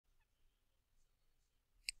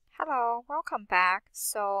Hello, welcome back.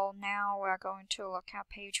 So now we're going to look at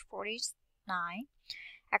page 49,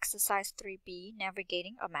 exercise 3B,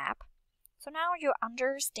 navigating a map. So now you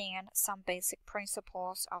understand some basic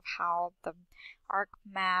principles of how the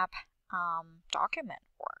ArcMap document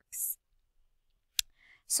works.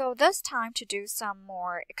 So this time to do some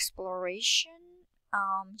more exploration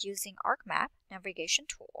using ArcMap navigation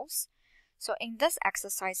tools. So in this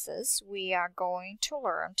exercises, we are going to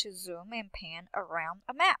learn to zoom and pan around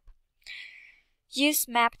a map. Use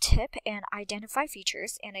map tip and identify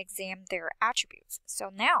features and examine their attributes. So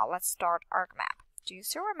now let's start ArcMap. Do you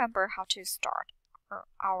still remember how to start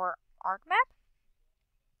our ArcMap?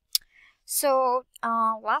 So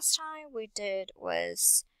last time we did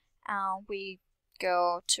was we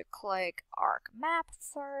go to click ArcMap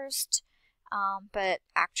first, but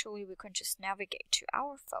actually we can just navigate to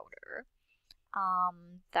our folder.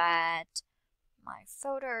 That my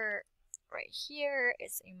folder right here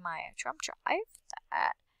is in my Trump drive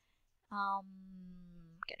that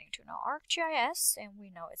getting to know ArcGIS, and we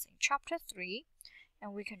know it's in chapter 3,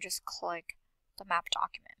 and we can just click the map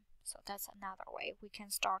document. So that's another way we can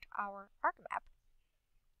start our ArcMap.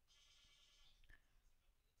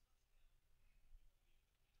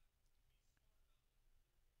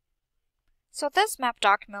 So this map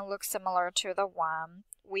document looks similar to the one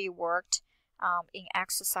we worked in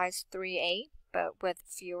exercise 3A, but with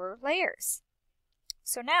fewer layers.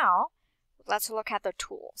 So now let's look at the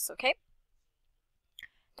tools, okay?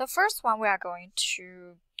 The first one we are going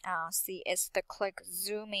to see is the click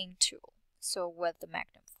zooming tool. So with the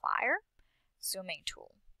magnifier, zooming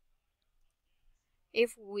tool.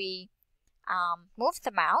 If we move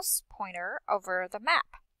the mouse pointer over the map,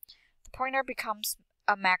 the pointer becomes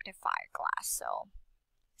a magnifying glass. So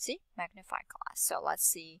see, magnifying glass. So let's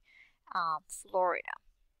see Florida.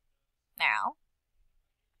 Now,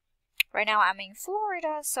 right now I'm in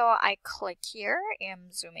Florida, so I click here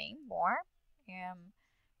and zoom in more, and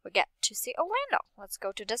we get to see Orlando. Let's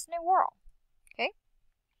go to Disney World, okay?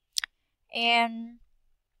 And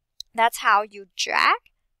that's how you drag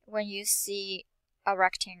when you see a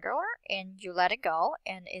rectangular and you let it go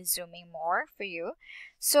and it's zooming more for you.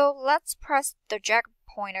 So let's press the drag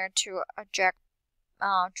pointer to a drag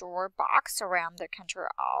drawer box around the country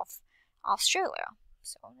of Australia.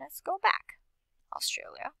 So let's go back,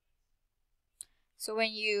 Australia. So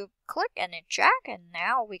when you click and it drag, and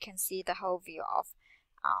now we can see the whole view of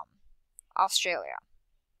Australia.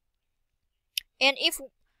 And if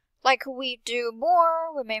like we do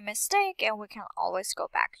more, we make a mistake, and we can always go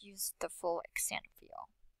back, use the full extent view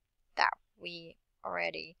that we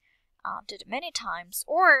already did many times,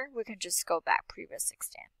 or we can just go back previous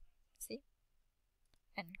extent. See?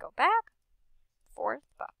 And go back, forth,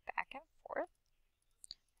 but back and forth,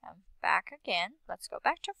 and back again. Let's go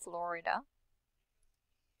back to Florida,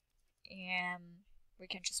 and we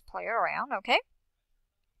can just play around, okay?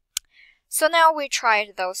 So now we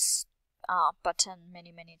tried those button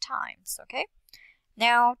many times, okay?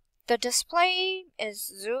 Now the display is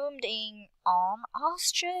zoomed in on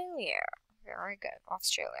Australia. Very good,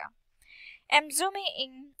 Australia. And zooming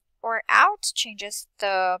in or out changes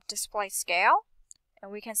the display scale,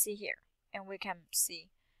 and we can see here, and we can see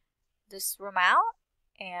this zoom out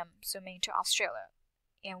and zooming to Australia,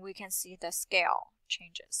 and we can see the scale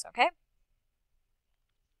changes, okay?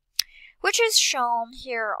 Which is shown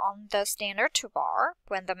here on the standard toolbar.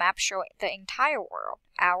 When the map showed the entire world,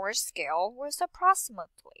 our scale was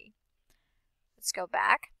approximately, let's go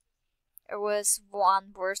back, it was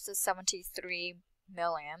 1 versus 73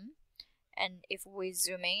 million, and if we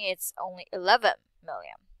zoom in, it's only 11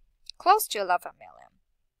 million, close to 11 million.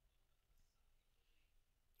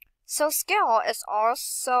 So scale is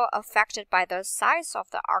also affected by the size of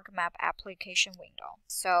the ArcMap application window.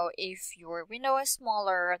 So if your window is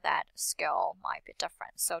smaller, that scale might be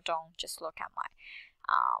different. So don't just look at my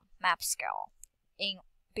map scale,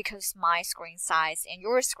 because my screen size and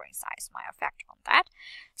your screen size might affect on that.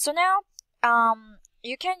 So now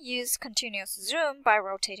you can use continuous zoom by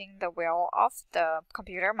rotating the wheel of the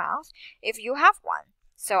computer mouse if you have one.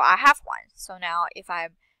 So I have one. So now if I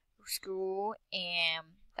screw,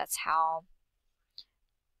 and that's how,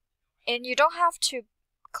 and you don't have to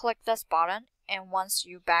click this button, and once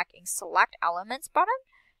you back in select elements button,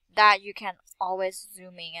 that you can always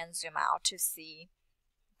zoom in and zoom out to see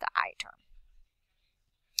the item.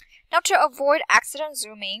 Now to avoid accident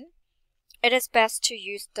zooming, it is best to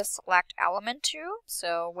use the select element tool,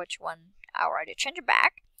 so which one I already changed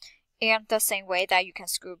back, and the same way that you can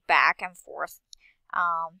screw back and forth,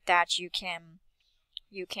 that you can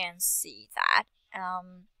see that.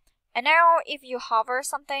 And now if you hover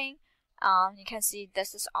something, you can see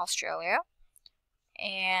this is Australia,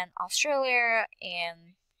 and Australia,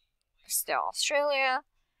 and still Australia,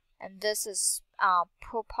 and this is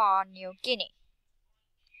Papua New Guinea.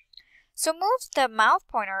 So move the mouse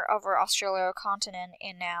pointer over Australia continent,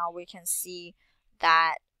 and now we can see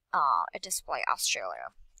that it displays Australia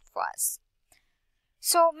for us.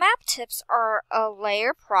 So map tips are a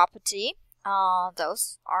layer property.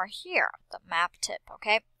 Those are here, the map tip,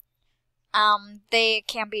 okay? They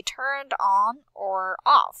can be turned on or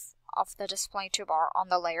off of the display toolbar on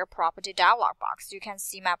the layer property dialog box. You can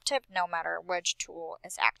see map tip no matter which tool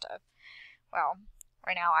is active. Well,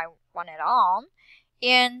 right now I want it on.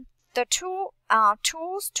 In the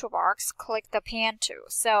tools toolbox, click the pen tool.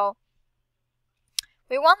 So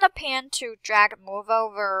we want the pen to drag move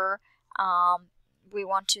over. We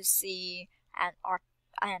want to see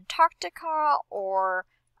Antarctica or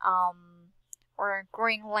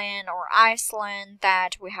Greenland or Iceland,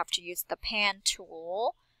 that we have to use the pen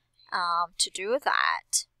tool to do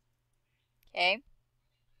that. Okay.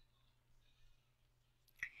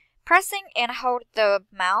 Pressing and hold the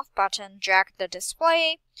mouse button drag the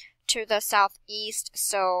display to the southeast,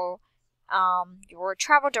 so your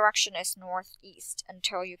travel direction is northeast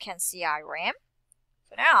until you can see Iran.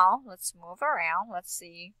 So now let's move around. Let's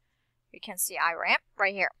see. We can see Iran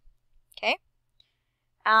right here. Okay.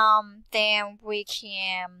 Then we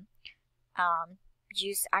can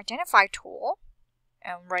use identify tool,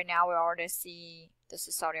 and right now we already see this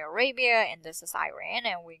is Saudi Arabia and this is Iran,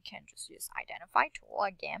 and we can just use identify tool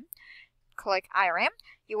again. Click Iran.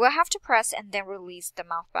 You will have to press and then release the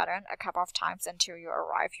mouse button a couple of times until you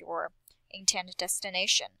arrive your intended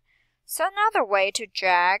destination. So another way to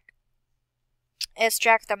drag is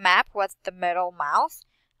drag the map with the middle mouse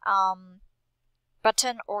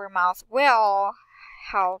button or mouse wheel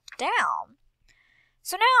held down.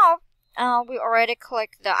 So now we already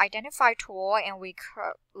clicked the identify tool and we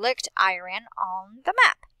clicked Iran on the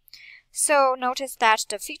map. So notice that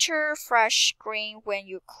the feature fresh green when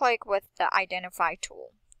you click with the identify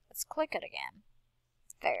tool. Let's click it again.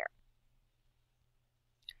 There.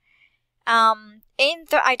 In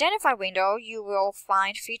the identify window, you will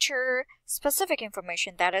find feature specific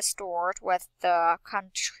information that is stored with the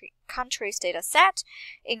country's data set,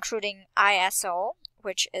 including ISO,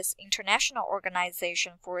 which is International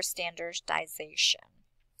Organization for Standardization.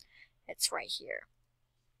 It's right here.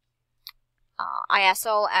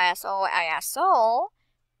 ISO,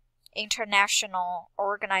 International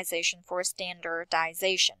Organization for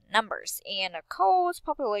Standardization, numbers, and codes,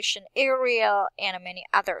 population, area, and many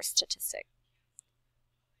other statistics.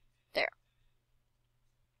 There.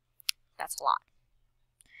 That's a lot.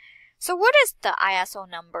 So what is the ISO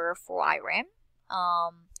number for Iran?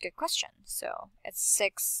 Good question. So it's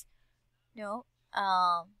 6. No.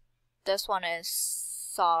 This one is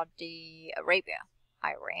Saudi Arabia.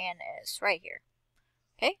 Iran is right here.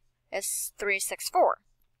 Okay. It's 364.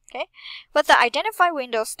 Okay. With the identify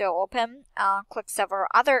window still open, click several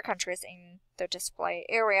other countries in the display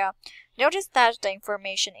area. Notice that the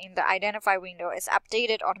information in the identify window is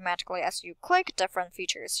updated automatically as you click different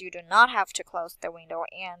features. You do not have to close the window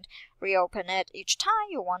and reopen it each time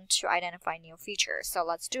you want to identify new features. So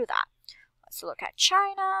let's do that. Let's look at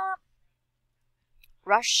China,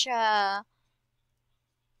 Russia,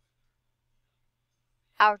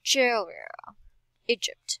 Algeria,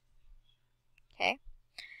 Egypt. Okay.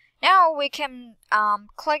 Now we can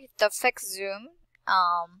click the fixed zoom,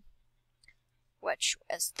 which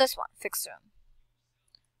is this one, fixed zoom.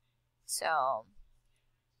 So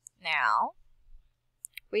now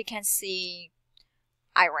we can see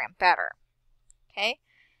Iran better. Okay.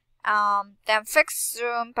 Then fixed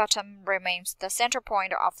zoom button remains the center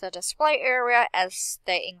point of the display area as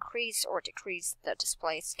they increase or decrease the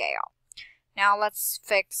display scale. Now let's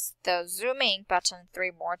fix the zooming button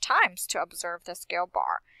 3 more times to observe the scale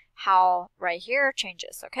bar. How right here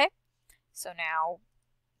changes, okay? So now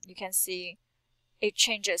you can see it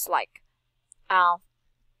changes like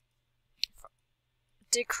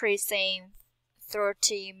decreasing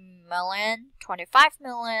 30 million, 25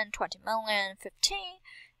 million, 20 million, 15,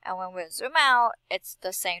 and when we zoom out, it's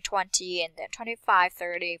the same 20 and then 25,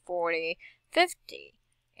 30, 40, 50.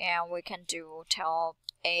 And we can do till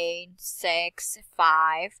 8, 6,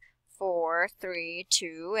 5, 4, 3,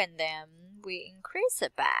 2, and then we increase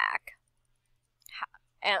it back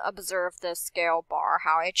and observe the scale bar,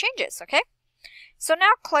 how it changes, okay? So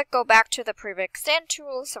now click go back to the previous extend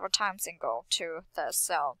tool several times and go to this.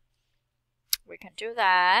 So we can do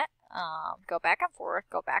that. Go back and forth,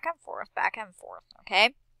 go back and forth, back and forth,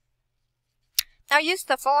 okay? Now use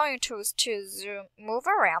the following tools to move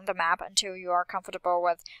around the map until you are comfortable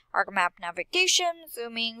with ArcMap navigation,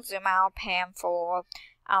 zoom in, zoom out, pan, fold,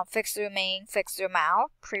 fix zoom in, fix zoom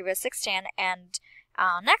out, previous extend, and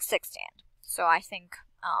next extend. So I think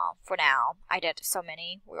for now I did so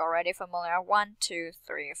many. We're already familiar. 1, 2,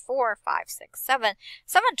 3, 4, 5, 6, 7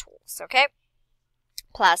 tools. Okay,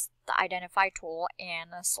 plus the identify tool and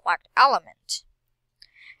select element.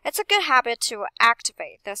 It's a good habit to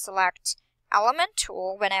activate the select element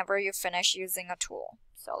tool whenever you finish using a tool.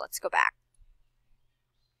 So let's go back.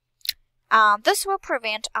 This will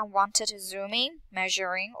prevent unwanted zooming,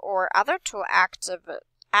 measuring, or other tool active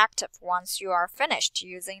once you are finished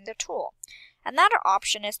using the tool. Another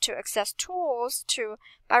option is to access tools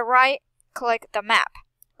by right-click the map.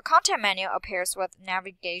 A content menu appears with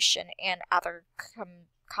navigation and other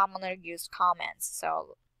commonly used commands.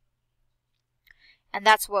 And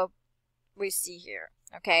that's what we see here.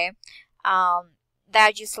 Okay,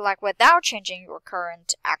 that you select without changing your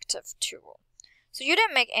current active tool. So you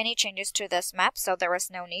didn't make any changes to this map, so there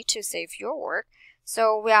is no need to save your work.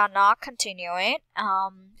 So we are not continuing.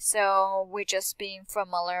 So we're just being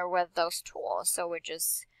familiar with those tools. So we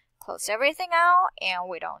just close everything out and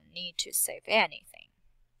we don't need to save anything.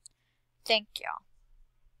 Thank you.